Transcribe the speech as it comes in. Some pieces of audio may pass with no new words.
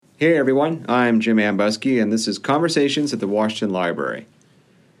Hey everyone, I'm Jim Ambuske, and this is Conversations at the Washington Library.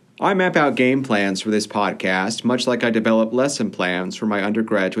 I map out game plans for this podcast, much like I develop lesson plans for my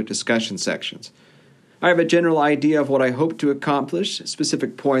undergraduate discussion sections. I have a general idea of what I hope to accomplish,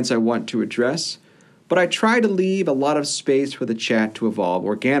 specific points I want to address, but I try to leave a lot of space for the chat to evolve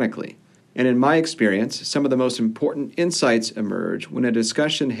organically. And in my experience, some of the most important insights emerge when a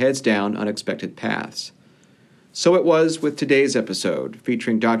discussion heads down unexpected paths. So it was with today's episode,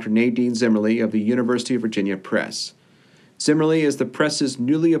 featuring Dr. Nadine Zimmerli of the University of Virginia Press. Zimmerli is the press's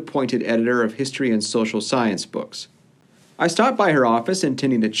newly appointed editor of history and social science books. I stopped by her office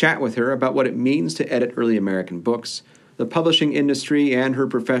intending to chat with her about what it means to edit early American books, the publishing industry, and her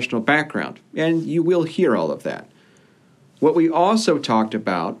professional background, and you will hear all of that. What we also talked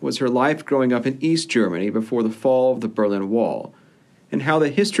about was her life growing up in East Germany before the fall of the Berlin Wall, and how the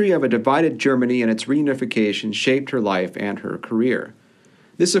history of a divided Germany and its reunification shaped her life and her career.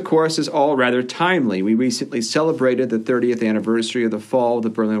 This, of course, is all rather timely. We recently celebrated the 30th anniversary of the fall of the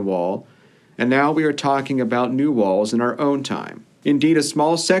Berlin Wall, and now we are talking about new walls in our own time. Indeed, a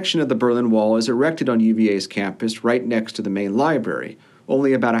small section of the Berlin Wall is erected on UVA's campus right next to the main library,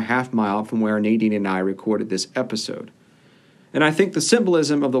 only about a half mile from where Nadine and I recorded this episode. And I think the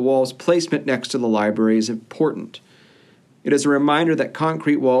symbolism of the wall's placement next to the library is important. It is a reminder that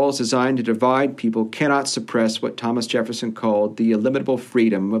concrete walls designed to divide people cannot suppress what Thomas Jefferson called the illimitable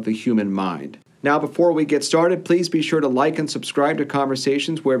freedom of the human mind. Now, before we get started, please be sure to like and subscribe to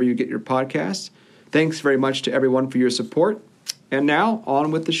Conversations wherever you get your podcasts. Thanks very much to everyone for your support. And now,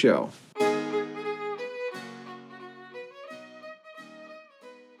 on with the show.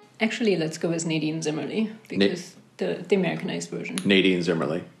 Actually, let's go with Nadine Zimmerli, because the Americanized version. Nadine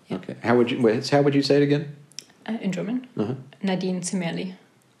Zimmerli. Yeah. Okay. How would you say it again? In German? Uh-huh. Nadine Zimmerli.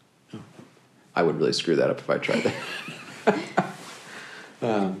 Oh. I would really screw that up if I tried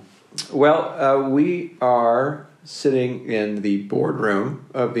that. We are sitting in the boardroom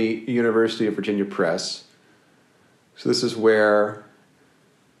of the University of Virginia Press. So this is where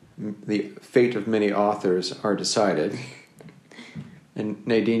the fate of many authors are decided. And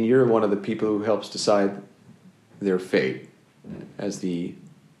Nadine, you're one of the people who helps decide their fate as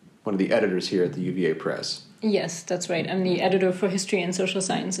one of the editors here at the UVA Press. Yes, that's right. I'm the editor for History and Social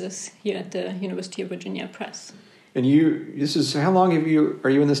Sciences here at the University of Virginia Press. And how long are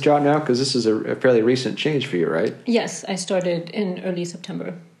you in this job now? Because this is a fairly recent change for you, right? Yes, I started in early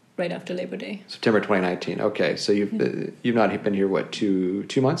September, right after Labor Day. September 2019. Okay, so you've not been here, 2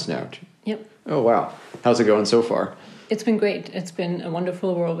 months now? Yep. Oh, wow. How's it going so far? It's been great. It's been a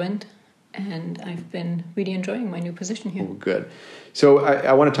wonderful whirlwind, and I've been really enjoying my new position here. Oh, good. So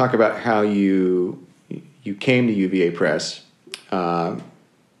I want to talk about how you came to UVA Press over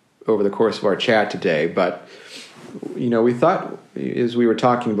the course of our chat today, but we thought, as we were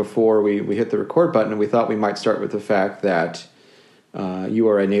talking before we hit the record button, we thought we might start with the fact that you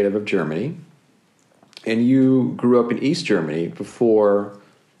are a native of Germany, and you grew up in East Germany before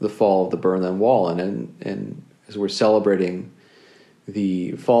the fall of the Berlin Wall, and as we're celebrating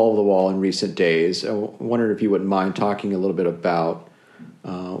the fall of the wall in recent days, I wondered if you wouldn't mind talking a little bit about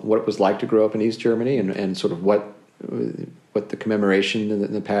what it was like to grow up in East Germany and sort of what the commemoration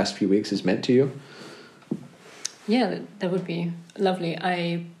in the past few weeks has meant to you. Yeah, that would be lovely.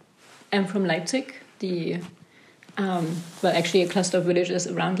 I am from Leipzig, actually a cluster of villages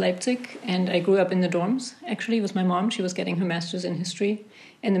around Leipzig, and I grew up in the dorms, actually, with my mom. She was getting her master's in history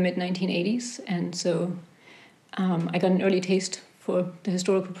in the mid-1980s, and so I got an early taste for the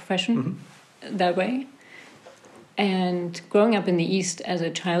historical profession that way. And growing up in the East as a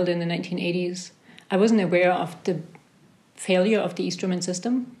child in the 1980s, I wasn't aware of the failure of the East German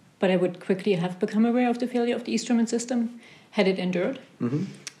system, but I would quickly have become aware of the failure of the East German system had it endured. Mm-hmm.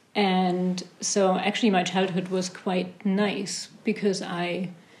 And so actually my childhood was quite nice because I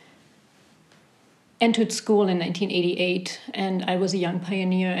entered school in 1988 and I was a young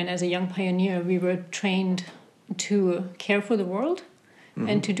pioneer. And as a young pioneer, we were trained to care for the world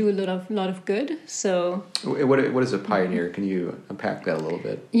and to do a lot of good. So, what is a pioneer? Can you unpack that a little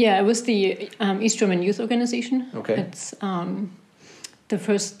bit? Yeah, it was the East German Youth Organization. Okay, it's the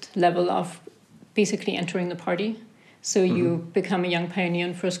first level of basically entering the party. So you become a young pioneer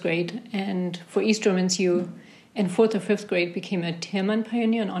in first grade, and for East Germans, you in fourth or fifth grade became a Thälmann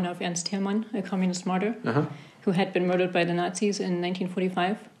pioneer in honor of Ernst Thälmann, a communist martyr who had been murdered by the Nazis in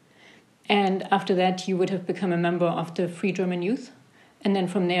 1945. And after that, you would have become a member of the Free German Youth. And then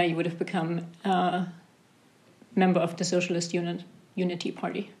from there, you would have become a member of the Socialist Unity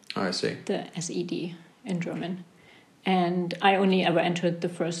Party. Oh, I see. The SED in German. And I only ever entered the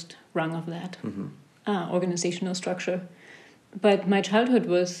first rung of that organizational structure. But my childhood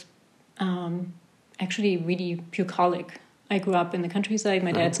was actually really bucolic. I grew up in the countryside.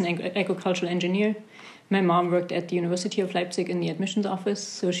 My dad's an agricultural engineer. My mom worked at the University of Leipzig in the admissions office,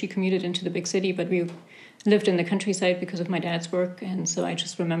 so she commuted into the big city, but we lived in the countryside because of my dad's work, and so I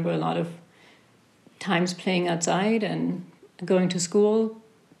just remember a lot of times playing outside and going to school,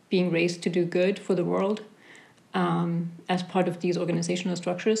 being raised to do good for the world as part of these organizational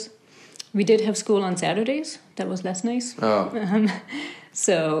structures. We did have school on Saturdays. That was less nice. Oh.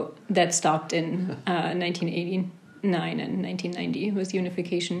 So that stopped in 1989 and 1990 was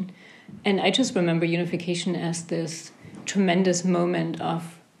unification. And I just remember unification as this tremendous moment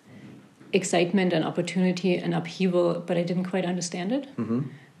of excitement and opportunity and upheaval, but I didn't quite understand it.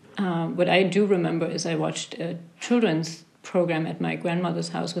 Mm-hmm. What I do remember is I watched a children's program at my grandmother's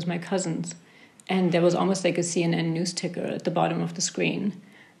house with my cousins, and there was almost like a CNN news ticker at the bottom of the screen,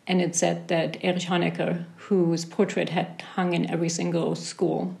 and it said that Erich Honecker, whose portrait had hung in every single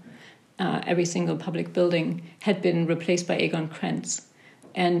school, every single public building, had been replaced by Egon Krenz.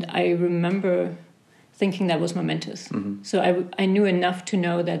 And I remember thinking that was momentous. Mm-hmm. So I knew enough to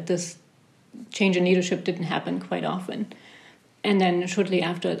know that this change in leadership didn't happen quite often. And then shortly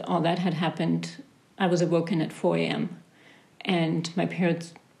after all that had happened, I was awoken at 4 a.m. And my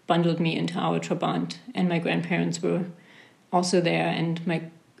parents bundled me into our Trabant, and my grandparents were also there, and my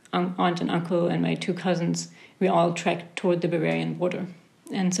aunt and uncle and my two cousins, we all trekked toward the Bavarian border.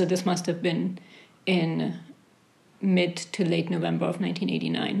 And so this must have been in mid to late November of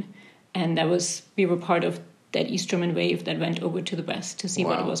 1989. And we were part of that East German wave that went over to the West to see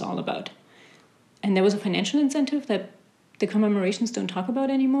what it was all about. And there was a financial incentive that the commemorations don't talk about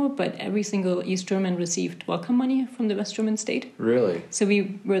anymore, but every single East German received welcome money from the West German state. Really? So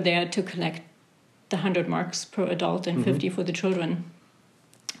we were there to collect the 100 marks per adult and 50 for the children.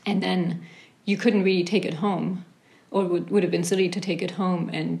 And then you couldn't really take it home, or would have been silly to take it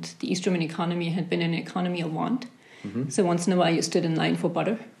home, and the East German economy had been an economy of want. Mm-hmm. So once in a while you stood in line for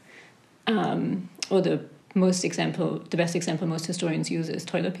butter. Or the best example most historians use is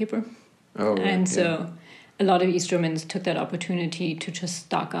toilet paper. Oh, right. And so a lot of East Germans took that opportunity to just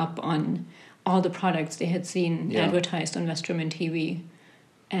stock up on all the products they had seen advertised on West German TV.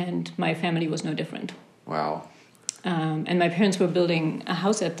 And my family was no different. Wow. And my parents were building a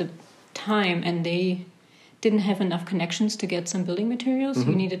house at the time, and they didn't have enough connections to get some building materials. Mm-hmm.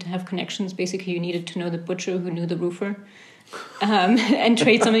 You needed to have connections. Basically, you needed to know the butcher who knew the roofer and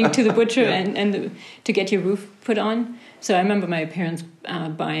trade something to the butcher and to get your roof put on. So I remember my parents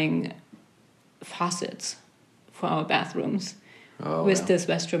buying faucets for our bathrooms with this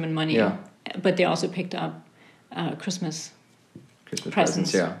West German money. Yeah. But they also picked up Christmas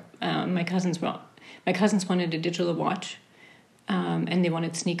presents. My cousins wanted a digital watch, and they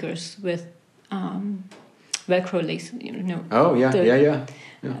wanted sneakers with Velcro lace.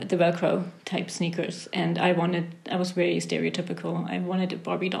 The Velcro type sneakers, and I was very stereotypical. I wanted a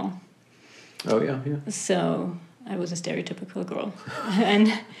Barbie doll. Oh yeah. So I was a stereotypical girl,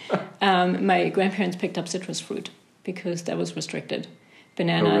 and my grandparents picked up citrus fruit because that was restricted.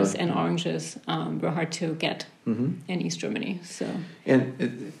 Bananas and oranges were hard to get in East Germany. So,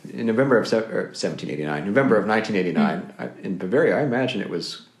 in November of 1989, in Bavaria, I imagine it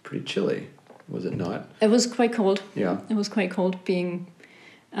was pretty chilly. Was it not? It was quite cold. Yeah, it was quite cold being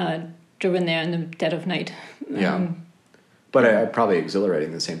driven there in the dead of night. But probably exhilarating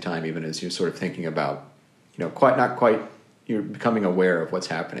at the same time, even as you're sort of thinking about, not quite. You're becoming aware of what's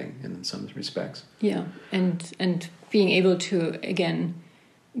happening in some respects. Yeah, and being able to, again,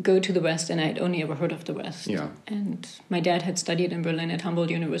 go to the West, and I'd only ever heard of the West. Yeah. And my dad had studied in Berlin at Humboldt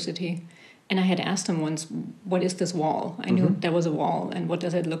University, and I had asked him once, what is this wall? I knew there was a wall, and what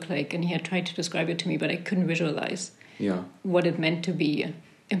does it look like? And he had tried to describe it to me, but I couldn't visualize what it meant to be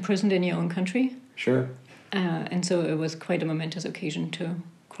imprisoned in your own country. Sure. And so it was quite a momentous occasion to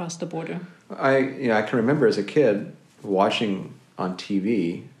cross the border. I can remember as a kid watching on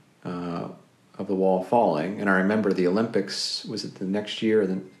TV of the wall falling, and I remember the Olympics. Was it the next year?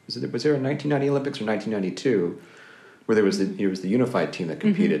 Was there a 1990 Olympics or 1992 where it was the unified team that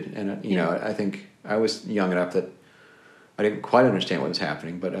competed? And I think I was young enough that I didn't quite understand what was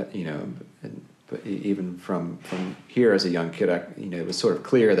happening, but but even from here as a young kid, it was sort of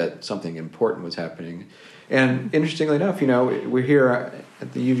clear that something important was happening. And interestingly enough, we're here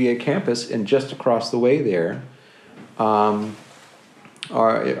at the UVA campus, and just across the way there.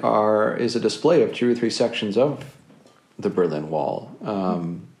 Is a display of 2 or 3 sections of the Berlin Wall.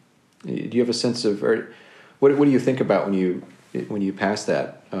 Do you have a sense of, or what do you think about when you pass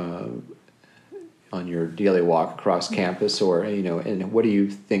that on your daily walk across campus, or and what do you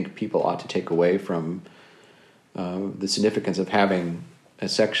think people ought to take away from the significance of having a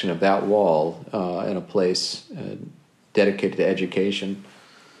section of that wall in a place dedicated to education?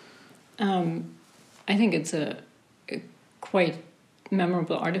 I think it's a quite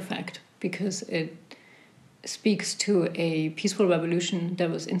memorable artifact because it speaks to a peaceful revolution that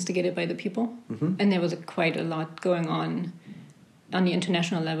was instigated by the people. Mm-hmm. And there was quite a lot going on the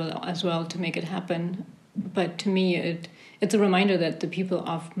international level as well to make it happen. But to me, it's a reminder that the people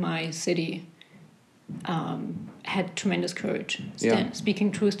of my city had tremendous courage,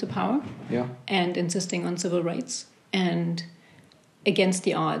 speaking truth to power, and insisting on civil rights, and against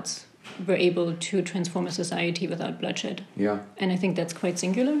the odds were able to transform a society without bloodshed. Yeah. And I think that's quite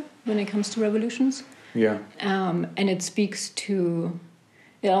singular when it comes to revolutions. Yeah. And it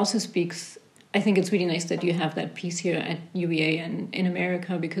also speaks, I think it's really nice that you have that piece here at UEA and in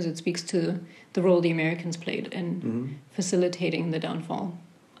America, because it speaks to the role the Americans played in facilitating the downfall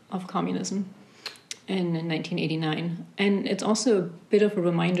of communism in 1989. And it's also a bit of a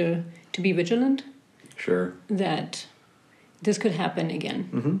reminder to be vigilant. Sure. That this could happen again.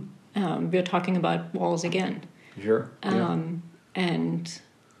 Mm-hmm. We're talking about walls again. Sure. And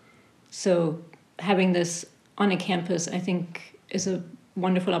so having this on a campus, I think, is a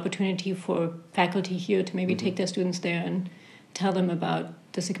wonderful opportunity for faculty here to maybe take their students there and tell them about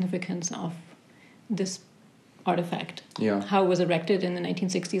the significance of this artifact. Yeah. How it was erected in the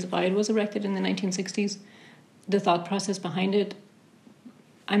 1960s, why it was erected in the 1960s, the thought process behind it.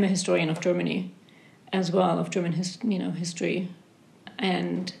 I'm a historian of Germany as well, of German history.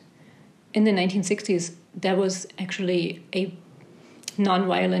 And in the 1960s, that was actually a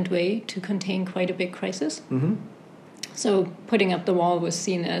non-violent way to contain quite a big crisis. Mm-hmm. So putting up the wall was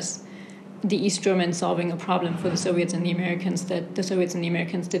seen as the East Germans solving a problem for the Soviets and the Americans that the Soviets and the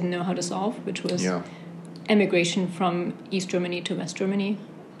Americans didn't know how to solve, which was emigration from East Germany to West Germany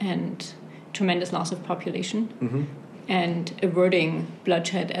and tremendous loss of population. Mm-hmm. And averting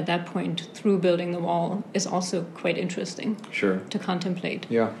bloodshed at that point through building the wall is also quite interesting to contemplate.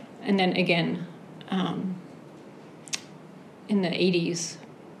 Yeah. And then again, in the 80s,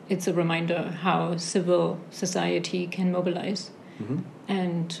 it's a reminder how civil society can mobilize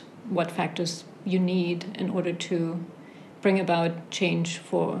and what factors you need in order to bring about change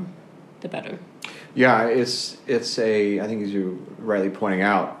for the better. Yeah, it's I think, as you rightly pointing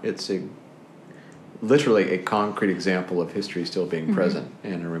out, it's literally a concrete example of history still being present,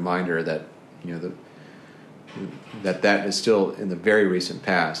 and a reminder that that is still in the very recent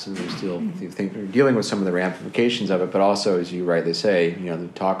past, and we're still dealing with some of the ramifications of it. But also, as you rightly say, the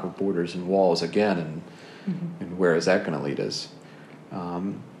talk of borders and walls again, and where is that going to lead us? How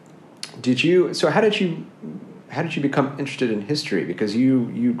did you become interested in history? Because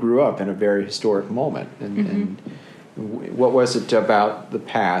you grew up in a very historic moment, and what was it about the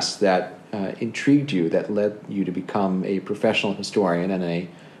past that intrigued you, that led you to become a professional historian and a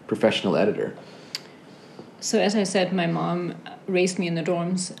professional editor? So as I said, my mom raised me in the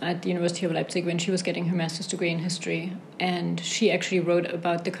dorms at the University of Leipzig when she was getting her master's degree in history. And she actually wrote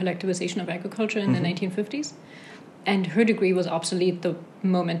about the collectivization of agriculture in the 1950s. And her degree was obsolete the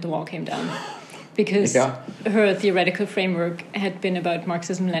moment the wall came down. Because her theoretical framework had been about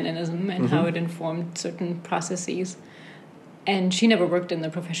Marxism-Leninism and how it informed certain processes. And she never worked in the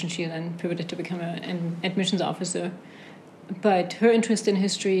profession. She then pivoted to become an admissions officer. But her interest in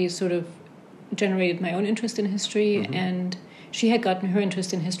history sort of generated my own interest in history, and she had gotten her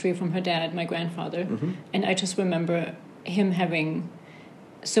interest in history from her dad, my grandfather. And I just remember him having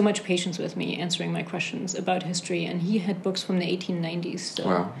so much patience with me, answering my questions about history. And he had books from the 1890s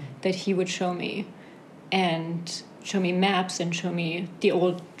still that he would show me, and show me maps and show me the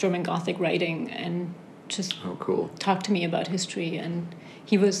old German Gothic writing, and just talk to me about history. And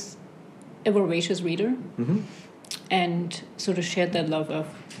he was a voracious reader and sort of shared that love of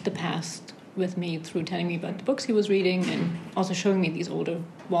the past with me through telling me about the books he was reading and also showing me these older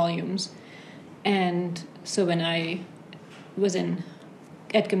volumes. And so when I was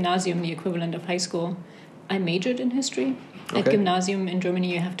at Gymnasium, the equivalent of high school, I majored in history. At Gymnasium in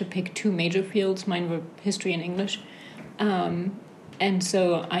Germany, you have to pick two major fields. Mine were history and English. And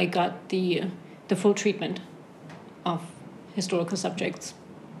so I got the full treatment of historical subjects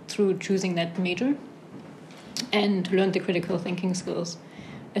through choosing that major, and learned the critical thinking skills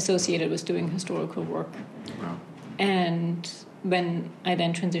associated with doing historical work. Wow. And when I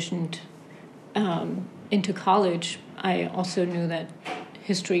then transitioned into college, I also knew that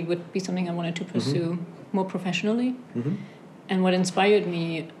history would be something I wanted to pursue more professionally. And what inspired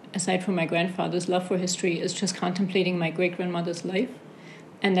me, aside from my grandfather's love for history, is just contemplating my great-grandmother's life.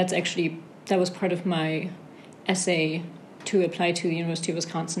 And that was part of my essay to apply to the University of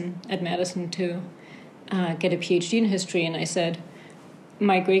Wisconsin at Madison to get a PhD in history. And I said,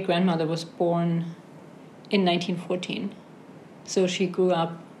 my great-grandmother was born in 1914. So she grew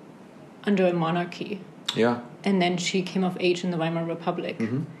up under a monarchy. Yeah. And then she came of age in the Weimar Republic.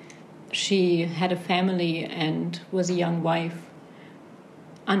 Mm-hmm. She had a family and was a young wife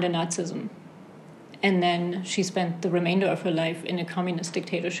under Nazism. And then she spent the remainder of her life in a communist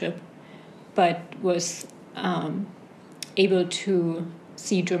dictatorship, but was able to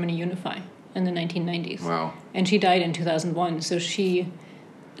see Germany unify in the 1990s. Wow. And she died in 2001. So she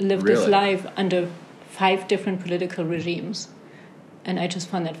lived Really? this life under 5 different political regimes. And I just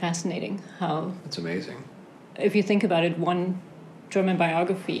found that fascinating, how... That's amazing. If you think about it, one German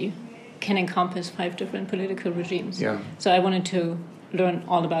biography can encompass 5 different political regimes. Yeah. So I wanted to learn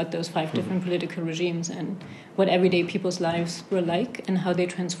all about those 5 different political regimes and what everyday people's lives were like and how they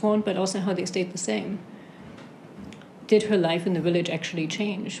transformed, but also how they stayed the same. Did her life in the village actually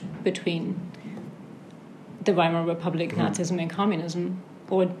change between the Weimar Republic, Nazism, and communism?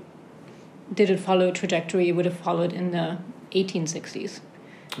 Or did it follow a trajectory it would have followed in the 1860s?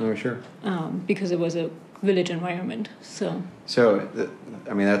 Oh, sure. Because it was a village environment. So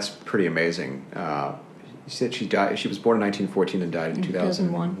that's pretty amazing. You said she died. She was born in 1914 and died in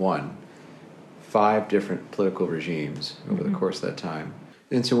 2001. 5 different political regimes over the course of that time.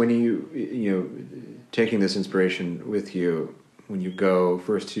 And so when you taking this inspiration with you, when you go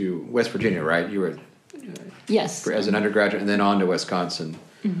first to West Virginia, right? You were yes, as an undergraduate, and then on to Wisconsin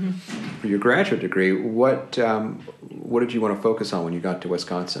for your graduate degree. What did you want to focus on when you got to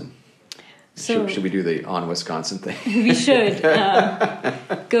Wisconsin? So should we do the on Wisconsin thing? We should.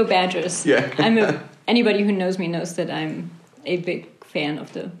 Go Badgers. Yeah. Anybody who knows me knows that I'm a big fan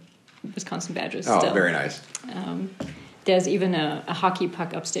of the Wisconsin Badgers. Oh, still. Very nice. There's even a hockey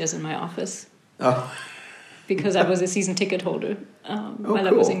puck upstairs in my office. Oh. Because I was a season ticket holder while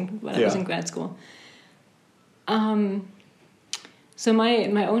I was in grad school. So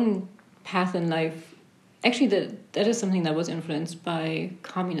my own path in life, actually that is something that was influenced by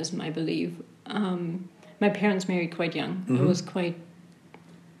communism, I believe. My parents married quite young. It was quite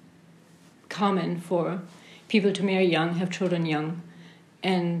common for people to marry young, have children young.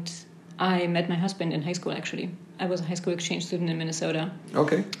 And I met my husband in high school, actually. I was a high school exchange student in Minnesota.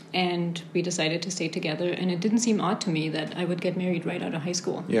 Okay. And we decided to stay together. And it didn't seem odd to me that I would get married right out of high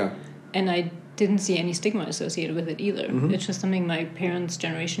school. Yeah. And I didn't see any stigma associated with it either. It's just something my parents'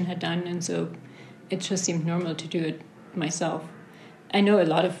 generation had done. And so it just seemed normal to do it myself. I know a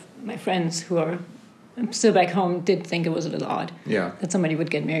lot of my friends who are still back home did think it was a little odd that somebody would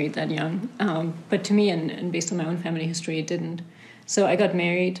get married that young. But to me, and based on my own family history, it didn't. So I got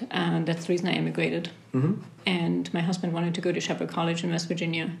married, and that's the reason I immigrated. And my husband wanted to go to Shepherd College in West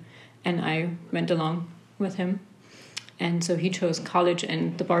Virginia, and I went along with him. And so he chose college,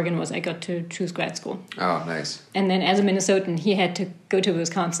 and the bargain was I got to choose grad school. Oh, nice. And then as a Minnesotan, he had to go to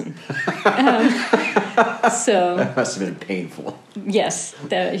Wisconsin. So that must have been painful. Yes,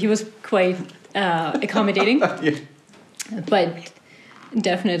 he was quite accommodating. Yeah. But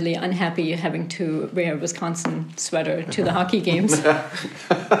definitely unhappy having to wear a Wisconsin sweater to the hockey games.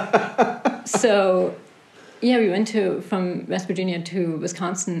 So, we went from West Virginia to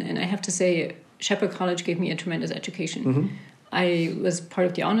Wisconsin, and I have to say, Shepherd College gave me a tremendous education. I was part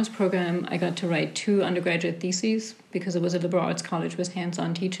of the honors program. I got to write 2 undergraduate theses because it was a liberal arts college with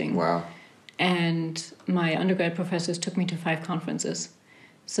hands-on teaching. Wow. And my undergrad professors took me to 5 conferences.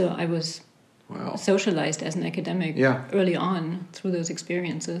 So I was socialized as an academic early on through those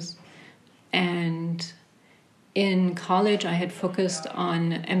experiences. And in college, I had focused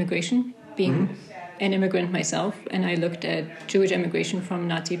on emigration, being an immigrant myself, and I looked at Jewish emigration from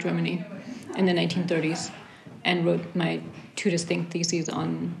Nazi Germany in the 1930s and wrote my 2 distinct theses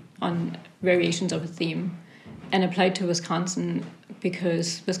on variations of a theme and applied to Wisconsin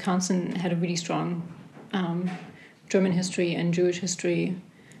because Wisconsin had a really strong German history and Jewish history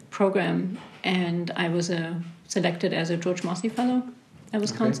program, and I was selected as a George Mossey Fellow at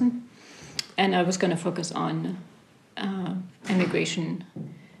Wisconsin. Okay. And I was going to focus on immigration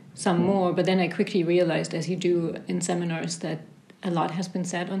some more, but then I quickly realized, as you do in seminars, that a lot has been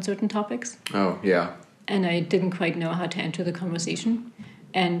said on certain topics. Oh, yeah. And I didn't quite know how to enter the conversation.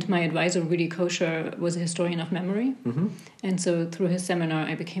 And my advisor, Rudy Kosher, was a historian of memory. And so through his seminar,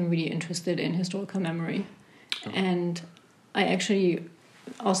 I became really interested in historical memory. Oh. And I actually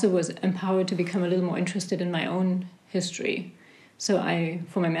also was empowered to become a little more interested in my own history. So I,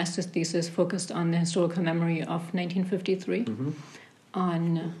 for my master's thesis, focused on the historical memory of 1953.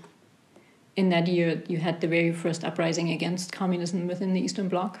 In that year, you had the very first uprising against communism within the Eastern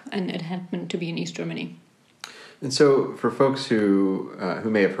Bloc, and it happened to be in East Germany. And so, for folks who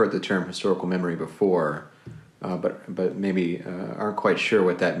may have heard the term historical memory before, but maybe aren't quite sure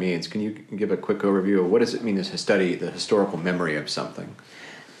what that means. Can you give a quick overview of what does it mean to study the historical memory of something?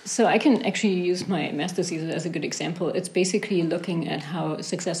 So I can actually use my master's thesis as a good example. It's basically looking at how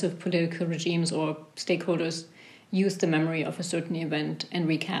successive political regimes or stakeholders use the memory of a certain event and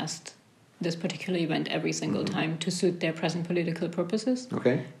recast this particular event every single time to suit their present political purposes.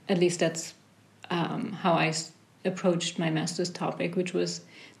 Okay. At least that's how I approached my master's topic, which was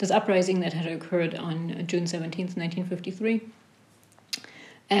this uprising that had occurred on June 17th, 1953.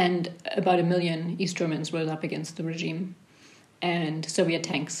 And about 1 million East Germans rose up against the regime. And Soviet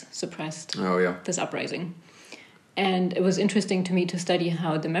tanks suppressed this uprising. And it was interesting to me to study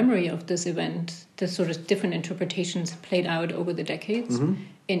how the memory of this event, the sort of different interpretations played out over the decades in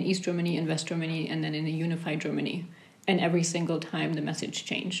East Germany, in West Germany, and then in a unified Germany. And every single time the message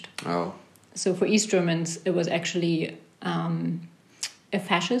changed. Oh. So for East Germans, it was actually a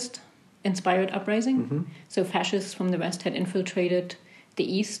fascist-inspired uprising. So fascists from the West had infiltrated the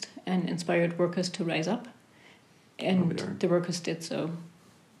East and inspired workers to rise up. And the workers did so,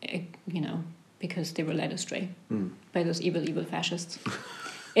 because they were led astray by those evil, evil fascists.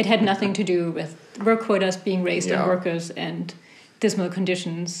 It had nothing to do with work quotas being raised on workers and dismal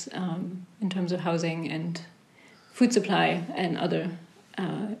conditions in terms of housing and food supply and other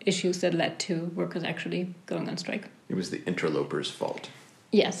issues that led to workers actually going on strike. It was the interlopers' fault.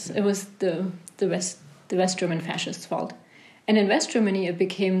 Yes, it was the West German fascists' fault. And in West Germany, it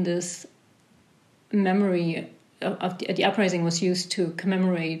became this memory of the uprising was used to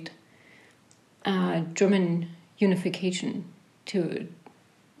commemorate German unification to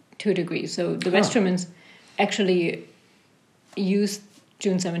a degree. So the West Germans actually used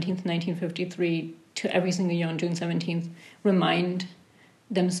June 17th, 1953 to every single year on June 17th remind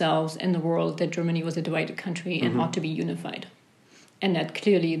themselves and the world that Germany was a divided country and ought to be unified. And that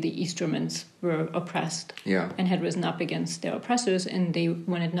clearly the East Germans were oppressed and had risen up against their oppressors, and they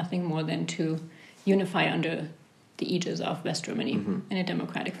wanted nothing more than to unify under the aegis of West Germany in a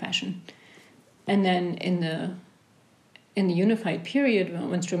democratic fashion. And then in the unified period,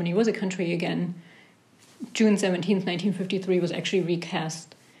 once Germany was a country again, June 17th, 1953 was actually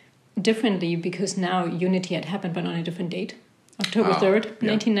recast differently because now unity had happened, but on a different date. October 3rd,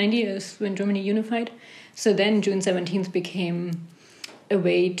 1990 is when Germany unified. So then June 17th became a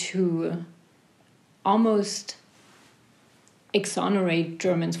way to almost exonerate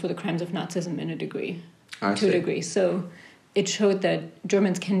Germans for the crimes of Nazism to a degree. So it showed that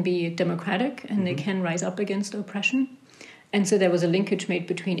Germans can be democratic and they can rise up against oppression. And so there was a linkage made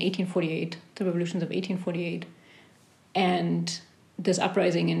between 1848, the revolutions of 1848, and this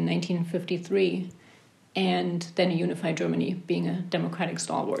uprising in 1953, and then a unified Germany being a democratic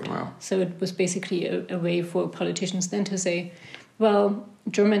stalwart. Wow. So it was basically a way for politicians then to say, well,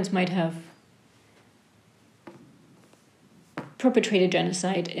 Germans might have perpetrated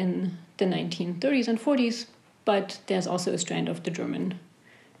genocide in the 1930s and 40s, but there's also a strand of the German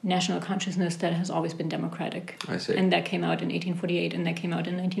national consciousness that has always been democratic. I see. And that came out in 1848, and that came out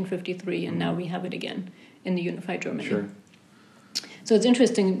in 1953, and now we have it again in the unified Germany. Sure. So it's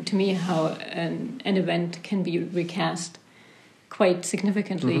interesting to me how an event can be recast quite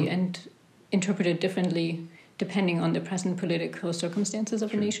significantly and interpreted differently depending on the present political circumstances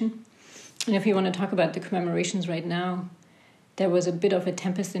of a nation. And if you want to talk about the commemorations right now, there was a bit of a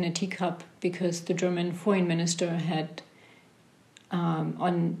tempest in a teacup because the German foreign minister had,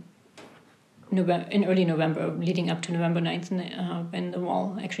 in early November, leading up to November 9th, when the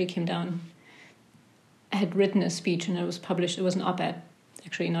wall actually came down, had written a speech, and it was published. It was an op-ed,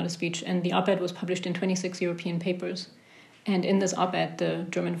 actually, not a speech. And the op-ed was published in 26 European papers. And in this op-ed, the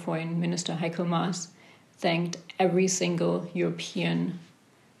German foreign minister, Heiko Maas, thanked every single European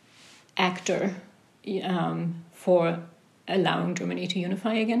actor for allowing Germany to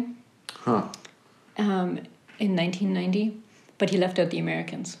unify again in 1990. But he left out the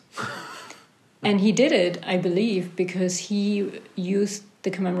Americans. And he did it, I believe, because he used the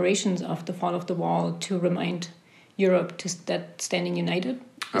commemorations of the fall of the wall to remind Europe that standing united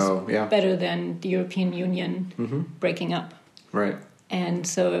is better than the European Union breaking up. Right. And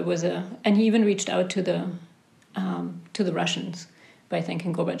so it was and he even reached out to the Russians by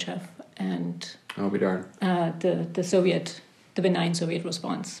thanking Gorbachev and I'll be darned. the benign Soviet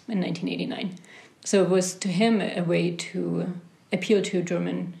response in 1989. So it was to him a way to appeal to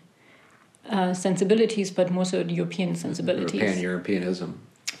German sensibilities, but more so European sensibilities.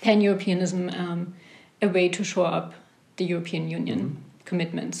 Pan-Europeanism, a way to shore up the European Union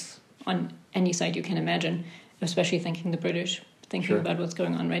commitments on any side you can imagine, especially thinking the British, thinking about what's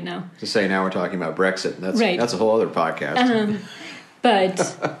going on right now. To say now we're talking about Brexit. That's a whole other podcast.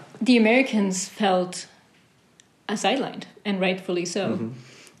 But the Americans felt sidelined, and rightfully so. Mm-hmm.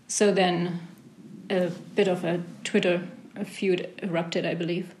 So then a bit of a Twitter feud erupted, I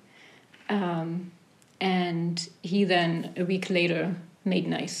believe. And he then, a week later, made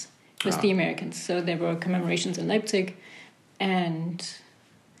nice with the Americans. So there were commemorations in Leipzig, and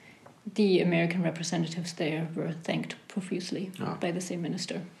the American representatives there were thanked profusely by the same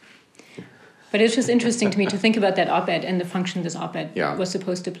minister. But it's just interesting to me to think about that op-ed and the function this op-ed was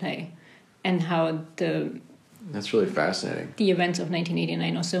supposed to play, and how That's really fascinating. The events of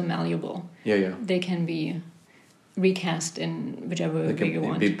 1989 are so malleable. Yeah. They can be recast in whichever way you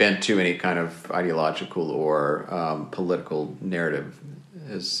want. Be bent to any kind of ideological or political narrative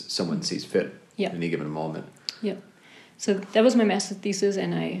as someone sees fit in any given moment. Yeah. So that was my master's thesis,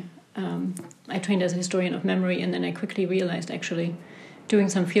 and I trained as a historian of memory, and then I quickly realized, actually, doing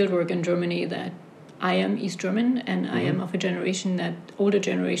some fieldwork in Germany, that I am East German, and I am of a generation that older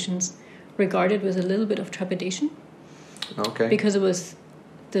generations regarded with a little bit of trepidation. Okay. Because it was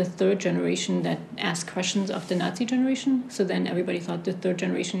the third generation that asked questions of the Nazi generation. So then everybody thought the third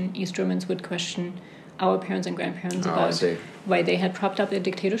generation East Germans would question our parents and grandparents about why they had propped up a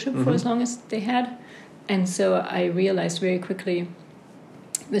dictatorship for as long as they had. And so I realized very quickly,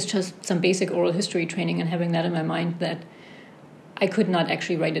 with just some basic oral history training and having that in my mind, that I could not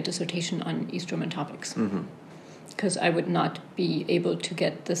actually write a dissertation on East German topics, because I would not be able to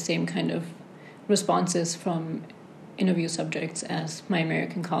get the same kind of responses from interview subjects as my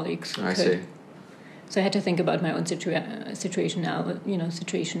American colleagues could. I see. So I had to think about my own situation now. A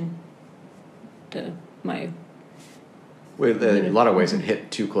lot of ways it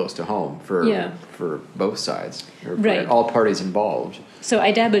hit too close to home for both sides, or for all parties involved. So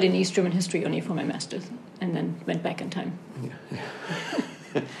I dabbled in East German history only for my master's, and then went back in time. Yeah.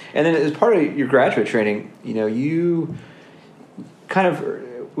 And then as part of your graduate training, you kind of,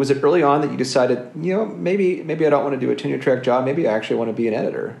 was it early on that you decided, maybe I don't want to do a tenure track job, maybe I actually want to be an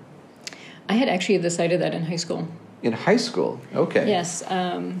editor? I had actually decided that in high school. In high school? Okay. Yes.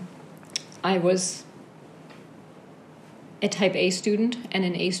 I was a type A student and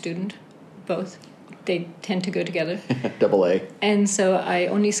an A student, both. They tend to go together. Double A. And so I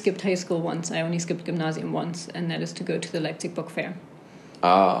only skipped high school once. I only skipped gymnasium once, and that is to go to the Leipzig Book Fair.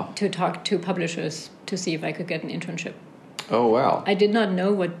 To talk to publishers to see if I could get an internship. Oh, wow. I did not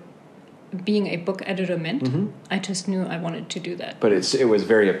know what being a book editor meant. I just knew I wanted to do that. But it was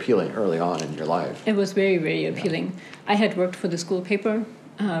very appealing early on in your life. It was very, very appealing. I had worked for the school paper,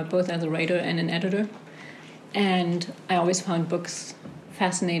 both as a writer and an editor, and I always found books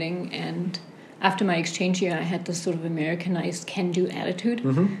fascinating. And after my exchange year, I had this sort of Americanized can-do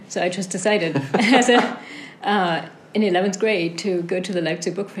attitude. So I just decided in 11th grade to go to the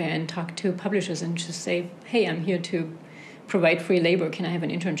Leipzig Book Fair and talk to publishers and just say, hey, I'm here to provide free labor. Can I have an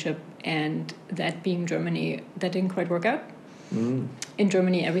internship? And that being Germany, that didn't quite work out. In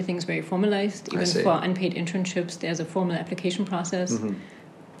Germany, everything's very formalized. Even for unpaid internships, there's a formal application process.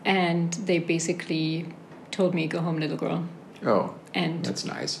 And they basically told me, go home, little girl. Oh, and that's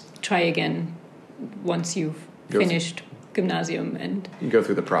nice. Try again once you've finished gymnasium. And you go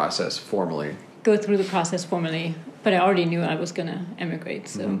through the process formally. But I already knew I was going to emigrate,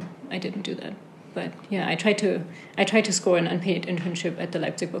 so I didn't do that. But yeah, I tried to score an unpaid internship at the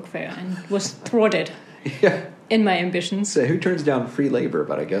Leipzig Book Fair and was thwarted in my ambitions. So who turns down free labor?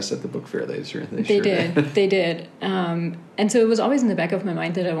 But I guess at the book fair they did. They did. And so it was always in the back of my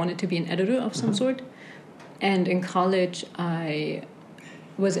mind that I wanted to be an editor of some sort. And in college, I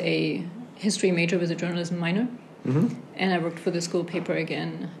was a history major with a journalism minor. And I worked for the school paper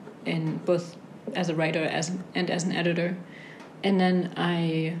again, in both as a writer and as an editor. And then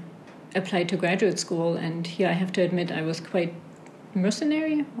I applied to graduate school, and here I have to admit I was quite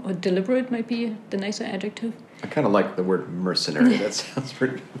mercenary, or deliberate might be the nicer adjective. I kind of like the word mercenary. That sounds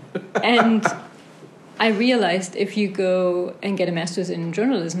pretty good. And I realized if you go and get a master's in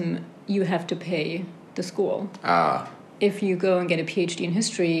journalism, you have to pay the school. If you go and get a PhD in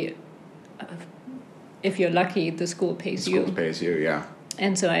history, if you're lucky, the school pays you. The school pays you, yeah.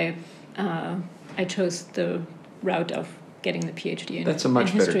 And so I chose the route of getting the PhD in That's a much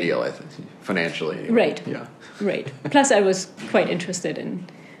better history. deal, I think, financially. Anyway. Right. Yeah. Right. Plus, I was quite interested in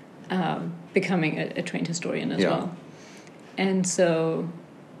becoming a trained historian as well. And so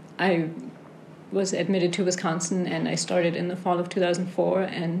I was admitted to Wisconsin, and I started in the fall of 2004.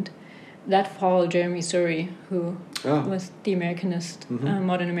 And that fall, Jeremy Surrey, who was the Americanist,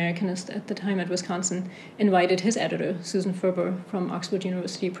 modern Americanist at the time at Wisconsin, invited his editor, Susan Ferber from Oxford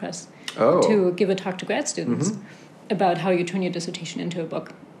University Press, to give a talk to grad students about how you turn your dissertation into a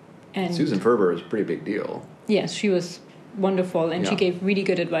book. And Susan Ferber is a pretty big deal. Yes, she was wonderful, and she gave really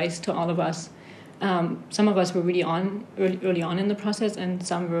good advice to all of us Some of us were really early on in the process, and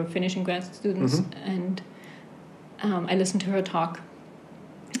some were finishing grad students. And I listened to her talk.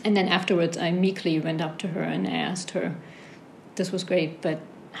 And then afterwards, I meekly went up to her and I asked her, this was great, but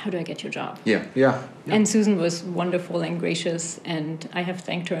how do I get your job? Yeah. And Susan was wonderful and gracious, and I have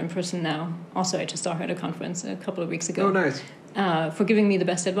thanked her in person now. Also, I just saw her at a conference a couple of weeks ago. Oh, nice. For giving me the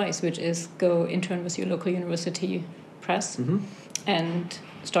best advice, which is go intern with your local university press and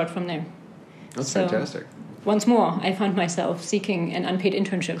start from there. That's fantastic. Once more, I found myself seeking an unpaid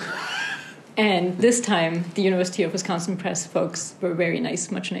internship. And this time, the University of Wisconsin Press folks were very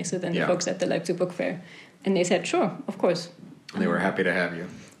nice, much nicer than the folks at the Leipzig Book Fair. And they said, sure, of course. They were happy to have you.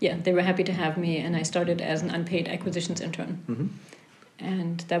 Yeah, they were happy to have me, and I started as an unpaid acquisitions intern.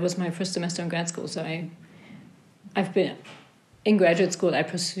 And that was my first semester in grad school. So I've been in graduate school. I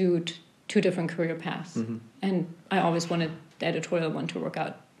pursued 2 different career paths, and I always wanted the editorial one to work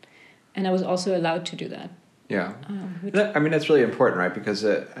out, and I was also allowed to do that. Yeah, I mean that's really important, right? Because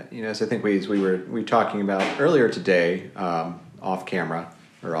as I think we were talking about earlier today, off camera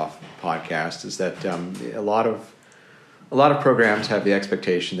or off podcast, is that a lot of programs have the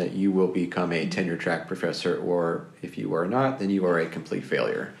expectation that you will become a tenure track professor, or if you are not, then you are a complete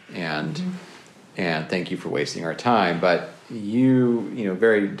failure. And thank you for wasting our time. But you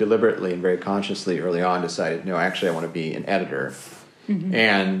very deliberately and very consciously early on decided, no, actually I want to be an editor.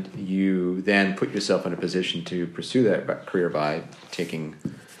 And you then put yourself in a position to pursue that career by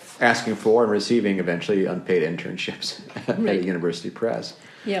asking for and receiving eventually unpaid internships at a university press.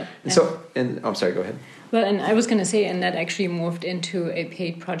 Yeah. And I'm sorry, go ahead. Well, and I was going to say, and that actually morphed into a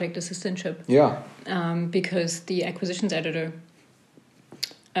paid project assistantship. Yeah. Because the acquisitions editor,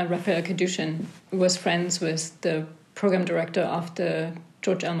 Raphael Kadushin, was friends with the program director of the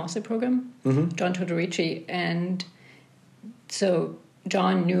George L. Mosse program, John Todorici. And so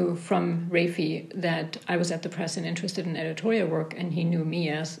John knew from Rafi that I was at the press and interested in editorial work, and he knew me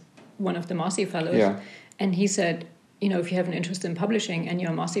as one of the Mosse Fellows. Yeah. And he said, if you have an interest in publishing and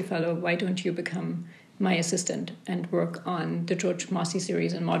you're a Mosse Fellow, why don't you become my assistant and work on the George Mosse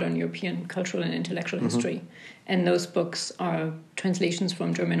series in modern European cultural and intellectual history. And those books are translations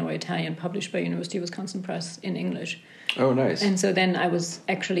from German or Italian published by University of Wisconsin Press in English. Oh, nice. And so then I was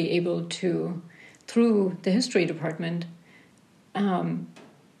actually able to, through the history department,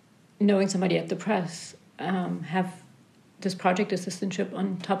 knowing somebody at the press, have this project assistantship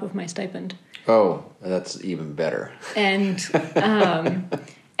on top of my stipend. Oh, that's even better. And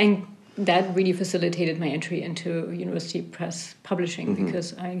that really facilitated my entry into University Press publishing,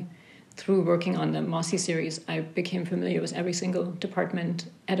 because through working on the Mosse series, I became familiar with every single department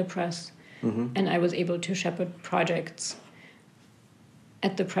at a press, and I was able to shepherd projects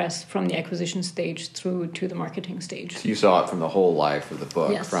at the press from the acquisition stage through to the marketing stage. So you saw it from the whole life of the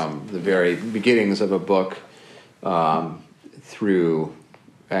book, yes. From the very beginnings of a book through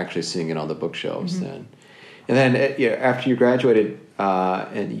actually seeing it on the bookshelves then. And then after you graduated,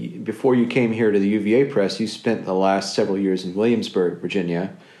 before you came here to the UVA Press, you spent the last several years in Williamsburg,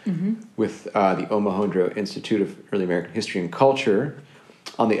 Virginia, with the Omohundro Institute of Early American History and Culture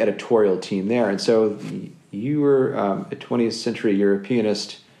on the editorial team there. And so you were a 20th century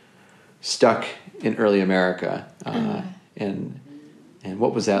Europeanist stuck in early America. And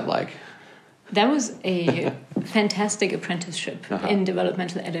what was that like? That was a fantastic apprenticeship in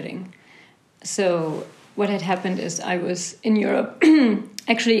developmental editing. So what had happened is I was in Europe.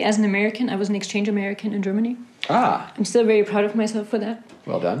 Actually, as an American, I was an exchange American in Germany. I'm still very proud of myself for that.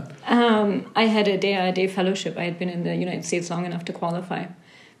 Well done. I had a day fellowship. I had been in the United States long enough to qualify.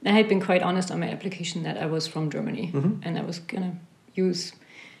 I had been quite honest on my application that I was from Germany, and I was going to use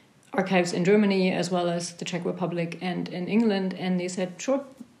archives in Germany as well as the Czech Republic and in England. And they said, sure,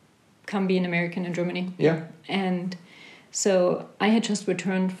 come be an American in Germany. Yeah. And so I had just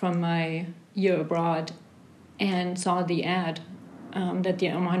returned from my year abroad and saw the ad that the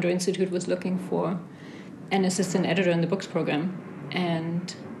Omohundro Institute was looking for an assistant editor in the books program.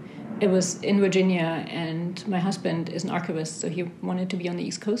 And it was in Virginia, and my husband is an archivist, so he wanted to be on the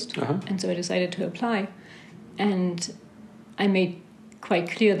East Coast. And so I decided to apply. And I made quite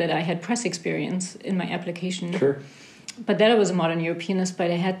clear that I had press experience in my application. Sure. But that I was a modern Europeanist,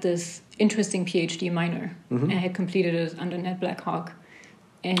 but I had this interesting PhD minor. I had completed it under Ned Blackhawk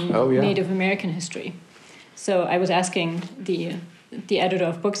in Native American history. So I was asking the editor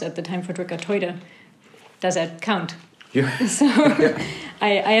of books at the time, Fredrika Teude, does that count? Yeah. So I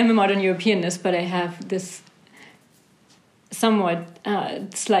am a modern Europeanist, but I have this somewhat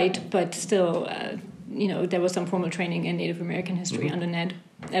slight, but still, there was some formal training in Native American history under Ned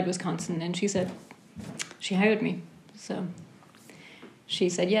at Wisconsin, and she said she hired me. So she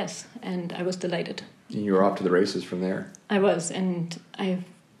said yes, and I was delighted. You were off to the races from there. I was, and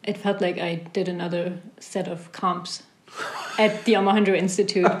it felt like I did another set of comps at the Omohundro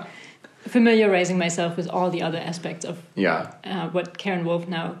Institute, familiarizing myself with all the other aspects of what Karen Wolf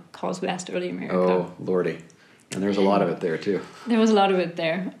now calls vast early America. Oh, lordy. And there's a lot of it there, too. There was a lot of it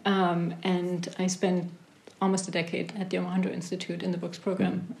there. And I spent almost a decade at the Omohundro Institute in the books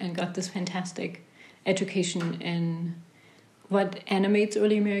program and got this fantastic education in what animates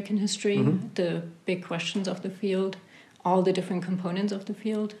early American history, the big questions of the field, all the different components of the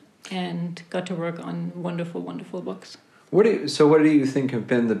field, and got to work on wonderful, wonderful books. What do you think have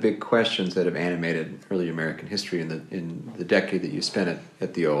been the big questions that have animated early American history in the decade that you spent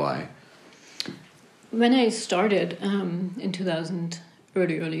at the OI? When I started in 2000,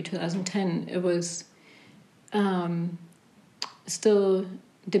 early 2010, it was still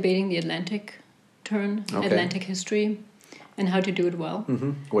debating the Atlantic turn, Atlantic history, and how to do it well.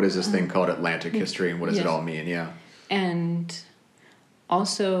 What is this thing called Atlantic history, and what does it all mean? Yeah, and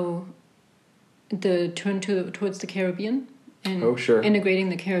also the turn towards the Caribbean and integrating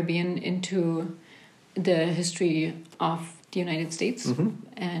the Caribbean into the history of the United States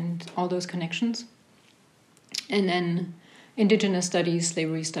and all those connections. And then indigenous studies,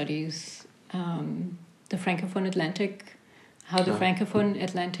 slavery studies, the Francophone Atlantic, how the Francophone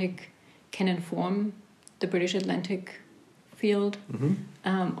Atlantic can inform the British Atlantic field.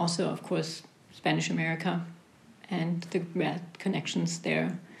 Also, of course, Spanish America and the connections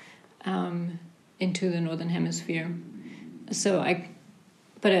there into the Northern Hemisphere. So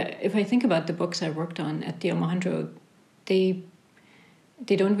if I think about the books I worked on at the Omohundro, they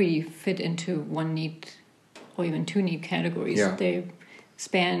don't really fit into one neat or even two neat categories. Yeah. They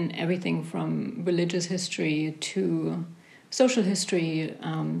span everything from religious history to social history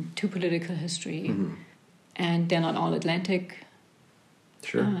to political history. And they're not all Atlantic.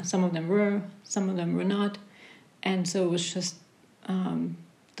 Sure. Some of them were not. And so it was just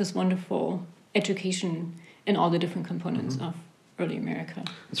this wonderful education in all the different components of early America.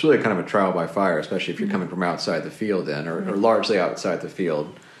 It's really kind of a trial by fire, especially if you're coming from outside the field then, or largely outside the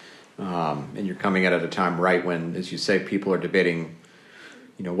field. And you're coming at a time right when, as you say, people are debating,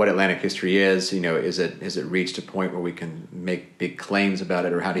 what Atlantic history is. Has it reached a point where we can make big claims about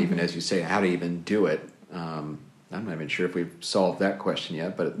it, or how to even, as you say, how to even do it? I'm not even sure if we've solved that question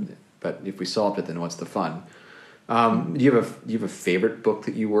yet, but if we solved it, then what's the fun? Do you have a favorite book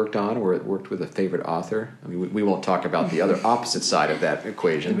that you worked on, or worked with a favorite author? I mean, we won't talk about the other opposite side of that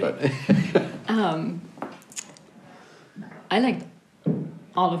equation, but I like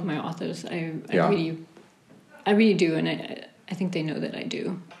all of my authors. I really do, and I think they know that I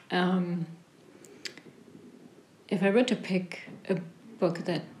do. If I were to pick a book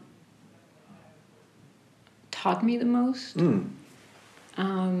that taught me the most,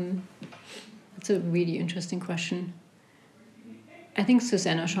 it's a really interesting question. I think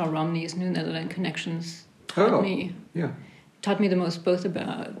Susanna Shaw Romney's New Netherland Connections taught me the most, both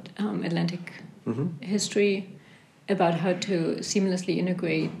about Atlantic history, about how to seamlessly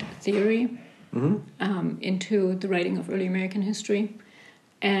integrate theory into the writing of early American history.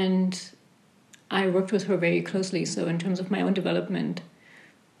 And I worked with her very closely, so in terms of my own development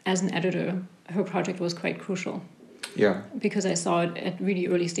as an editor, her project was quite crucial. Yeah. Because I saw it at really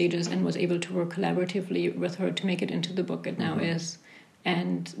early stages and was able to work collaboratively with her to make it into the book it now is.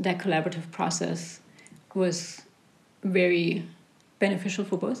 And that collaborative process was very beneficial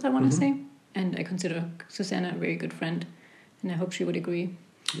for both, I want to say. And I consider Susanna a very good friend, and I hope she would agree.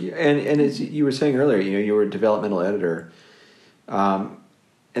 Yeah, and as you were saying earlier, you were a developmental editor.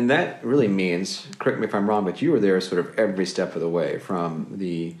 And that really means, correct me if I'm wrong, but you were there sort of every step of the way, from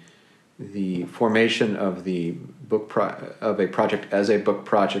the formation of the of a project as a book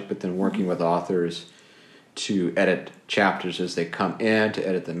project, but then working with authors to edit chapters as they come in, to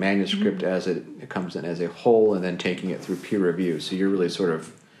edit the manuscript as it comes in as a whole, and then taking it through peer review. So you're really sort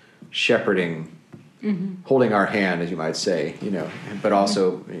of shepherding, holding our hand, as you might say, but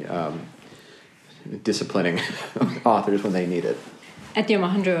also disciplining authors when they need it. At the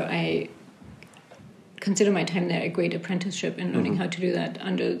Omohundro, I consider my time there a great apprenticeship in learning how to do that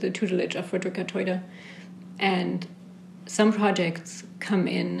under the tutelage of Fredrika Teuder. And some projects come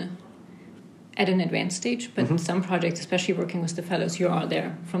in at an advanced stage, but some projects, especially working with the fellows, you are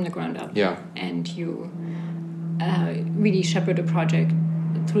there from the ground up. Yeah. And you really shepherd a project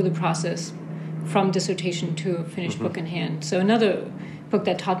through the process from dissertation to finished book in hand. So another book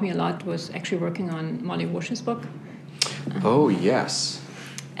that taught me a lot was actually working on Molly Walsh's book. Oh, yes.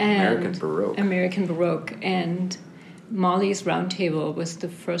 American Baroque. And Molly's Roundtable was the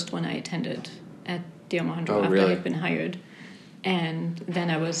first one I attended at the Omohundro after really? I had been hired. And then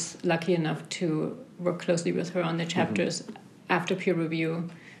I was lucky enough to work closely with her on the chapters after peer review,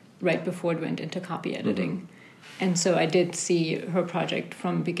 right before it went into copy editing. And so I did see her project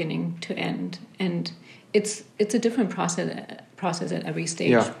from beginning to end. And it's a different process at every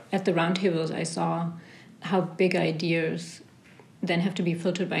stage. Yeah. At the roundtables, I saw how big ideas then have to be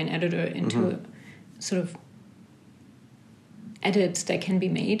filtered by an editor into sort of edits that can be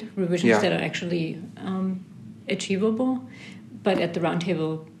made, revisions that are actually achievable. But at the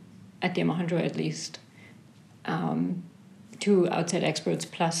roundtable, at the Omohundro at least, two outside experts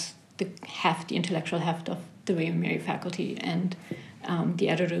plus the intellectual heft of the William & Mary faculty and the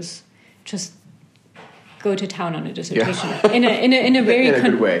editors just go to town on a dissertation in a very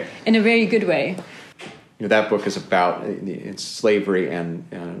good way. In a very good way. You know, that book is about it's slavery and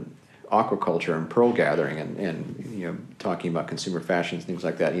aquaculture and pearl gathering and you know, talking about consumer fashions, things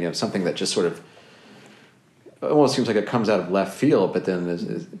like that. You know, something that just sort of almost seems like it comes out of left field, but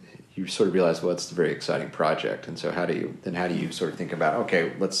then you sort of realize, well, it's a very exciting project. And so how do you sort of think about,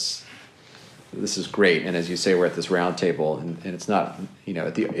 okay, this is great. And as you say, we're at this round table, and it's not, you know,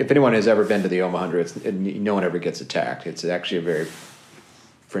 if anyone has ever been to the Omohundro, no one ever gets attacked. It's actually a very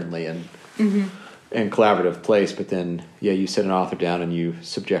friendly and collaborative place. But then, you sit an author down and you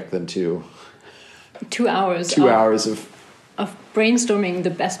subject them to 2 hours. 2 hours of brainstorming the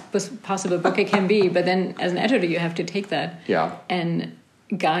best possible book it can be. But then as an editor, you have to take that and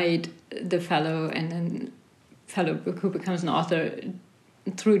guide the fellow and then fellow who becomes an author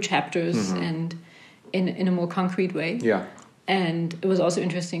through chapters and in a more concrete way. Yeah. And it was also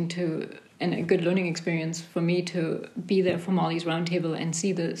interesting and a good learning experience for me to be there for Molly's roundtable and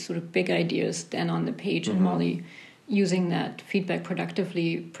see the sort of big ideas then on the page and Molly using that feedback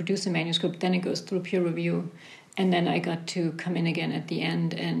productively, produce a manuscript, then it goes through peer review. And then I got to come in again at the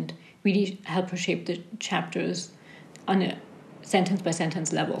end and really help her shape the chapters on a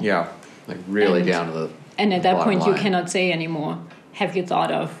sentence-by-sentence level. Yeah, like really down to the And at that point, line. You cannot say anymore, have you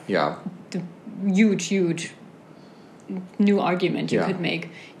thought of the huge new argument you could make?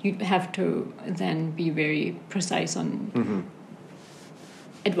 You have to then be very precise on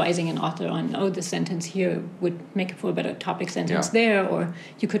advising an author on, this sentence here would make for a better topic sentence there, or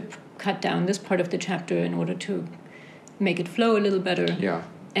you could cut down this part of the chapter in order to make it flow a little better. Yeah.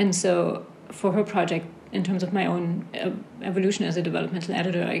 And so for her project, in terms of my own evolution as a developmental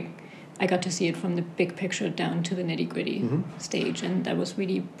editor, I got to see it from the big picture down to the nitty-gritty stage, and that was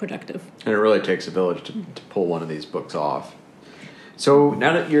really productive. And it really takes a village to pull one of these books off. So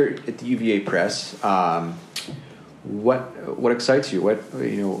now that you're at the UVA Press, what excites you?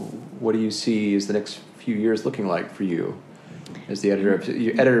 What do you see as the next few years looking like for you as the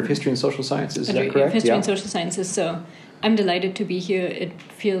editor of History and Social Sciences? Is that correct? History and Social Sciences. So I'm delighted to be here. It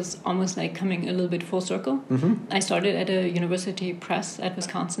feels almost like coming a little bit full circle. I started at a university press at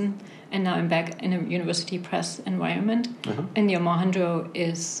Wisconsin, and now I'm back in a university press environment. And the Omohundro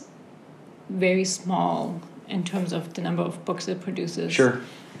is very small in terms of the number of books it produces. Sure.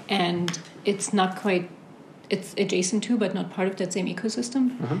 And it's not quite, it's adjacent to, but not part of that same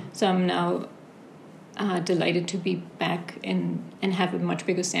ecosystem. So I'm now delighted to be back and have a much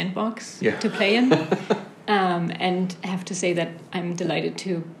bigger sandbox to play in. And have to say that I'm delighted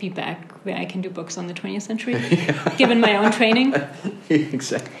to be back where I can do books on the 20th century, given my own training.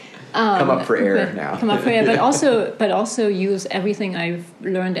 Exactly. Come up for air now. Come up for air, but also use everything I've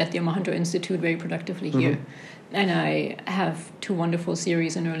learned at the Omohundro Institute very productively here. And I have 2 wonderful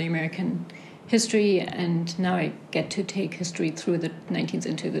series in early American history, and now I get to take history through the 19th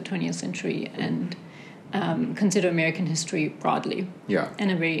into the 20th century and consider American history broadly. Yeah.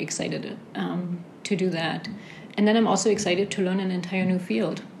 And I'm very excited to do that. And then I'm also excited to learn an entire new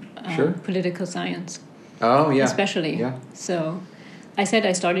field, political science. Oh, yeah. Especially. Yeah. So I said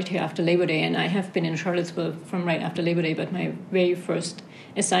I started here after Labor Day, and I have been in Charlottesville from right after Labor Day, but my very first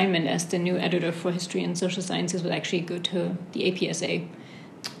assignment as the new editor for History and Social Sciences was actually go to the APSA.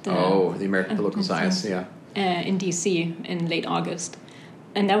 The American Political Science, in D.C. in late August.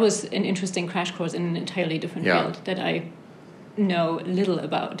 And that was an interesting crash course in an entirely different field that I know little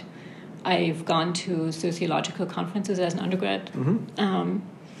about. I've gone to sociological conferences as an undergrad, and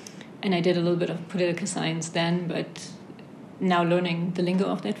I did a little bit of political science then, but now learning the lingo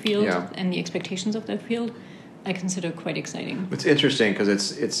of that field and the expectations of that field, I consider quite exciting. It's interesting because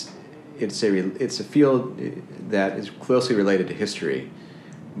it's a field that is closely related to history,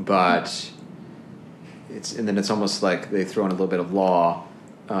 but it's almost like they throw in a little bit of law,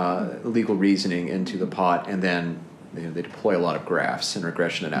 legal reasoning into the pot, and then they deploy a lot of graphs and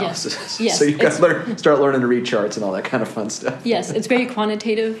regression analysis. Yes. So you've got to start learning to read charts and all that kind of fun stuff. Yes, it's very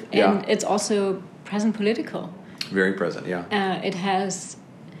quantitative, and it's also present political. Very present, yeah. It has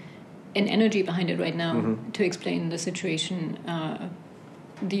an energy behind it right now to explain the situation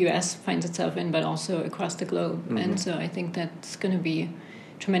the U.S. finds itself in, but also across the globe. And so I think that's going to be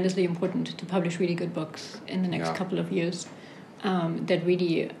tremendously important to publish really good books in the next couple of years that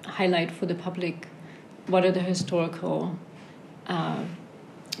really highlight for the public what are the historical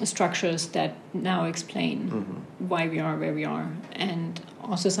structures that now explain why we are where we are. And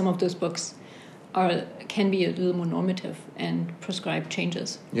also some of those books can be a little more normative and prescribe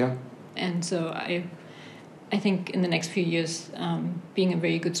changes. Yeah. And so I think in the next few years, being a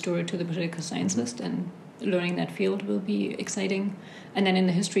very good story to the political scientist and learning that field will be exciting. And then in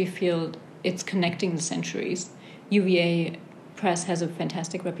the history field, it's connecting the centuries. UVA Press has a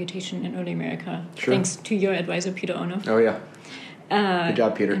fantastic reputation in early America, thanks to your advisor, Peter Ono. Oh, yeah. Good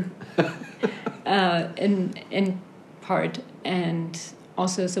job, Peter. In part, and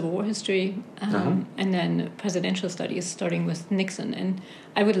also Civil War history, and then presidential studies, starting with Nixon. And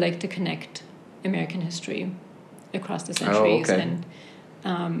I would like to connect American history across the centuries and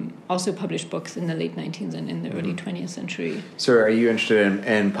also publish books in the late 19th and in the early 20th century. So are you interested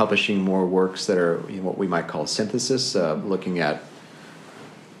in publishing more works that are what we might call synthesis, looking at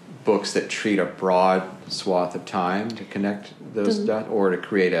books that treat a broad swath of time to connect those dots, or to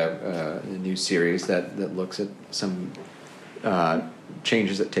create a new series that looks at some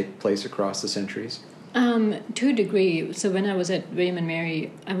changes that take place across the centuries? To a degree. So when I was at William and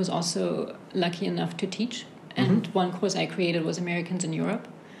Mary, I was also lucky enough to teach. And one course I created was Americans in Europe.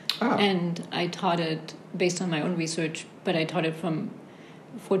 And I taught it based on my own research, but I taught it from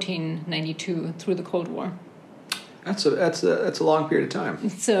 1492 through the Cold War. That's a long period of time.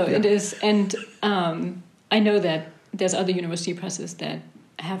 So it is. And I know that there's other university presses that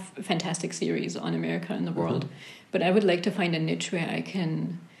have fantastic series on America and the world. But I would like to find a niche where I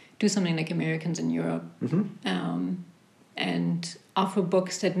can do something like Americans in Europe and offer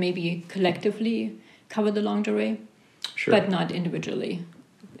books that maybe collectively cover the longue durée, but not individually.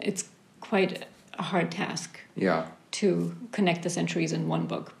 It's quite a hard task to connect the centuries in one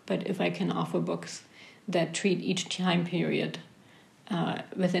book. But if I can offer books that treat each time period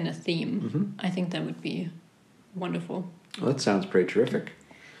within a theme, I think that would be wonderful. Well, that sounds pretty terrific.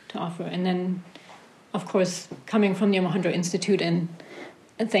 To offer. And then, of course, coming from the Omohundro Institute and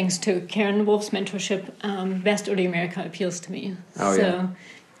thanks to Karen Wolf's mentorship, Best Early America appeals to me.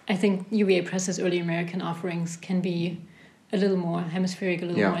 I think UVA Press's early American offerings can be a little more hemispheric, a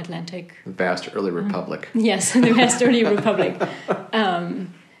little more Atlantic. The vast early republic. Yes, the vast early republic.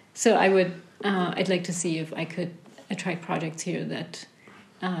 So I'd like to see if I could attract projects here that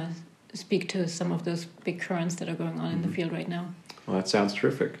speak to some of those big currents that are going on in the field right now. Well, that sounds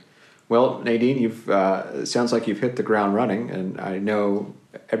terrific. Well, Nadine, it sounds like you've hit the ground running, and I know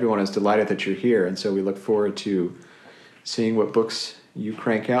everyone is delighted that you're here, and so we look forward to seeing what books you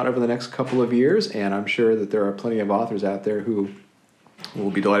crank out over the next couple of years, and I'm sure that there are plenty of authors out there who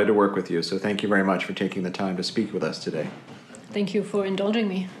will be delighted to work with you. So thank you very much for taking the time to speak with us today. Thank you for indulging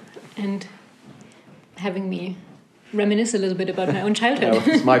me and having me reminisce a little bit about my own childhood.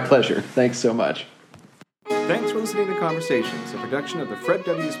 It's my pleasure. Thanks so much. Thanks for listening to Conversations, a production of the Fred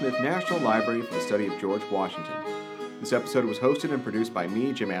W. Smith National Library for the Study of George Washington. This episode was hosted and produced by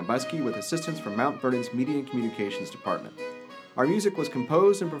me, Jim Ambuske, with assistance from Mount Vernon's Media and Communications Department. Our music was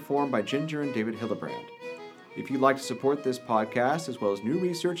composed and performed by Ginger and David Hillebrand. If you'd like to support this podcast, as well as new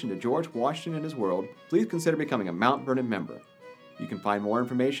research into George Washington and his world, please consider becoming a Mount Vernon member. You can find more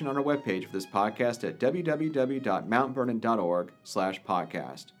information on our webpage for this podcast at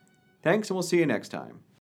www.mountvernon.org/podcast. Thanks, and we'll see you next time.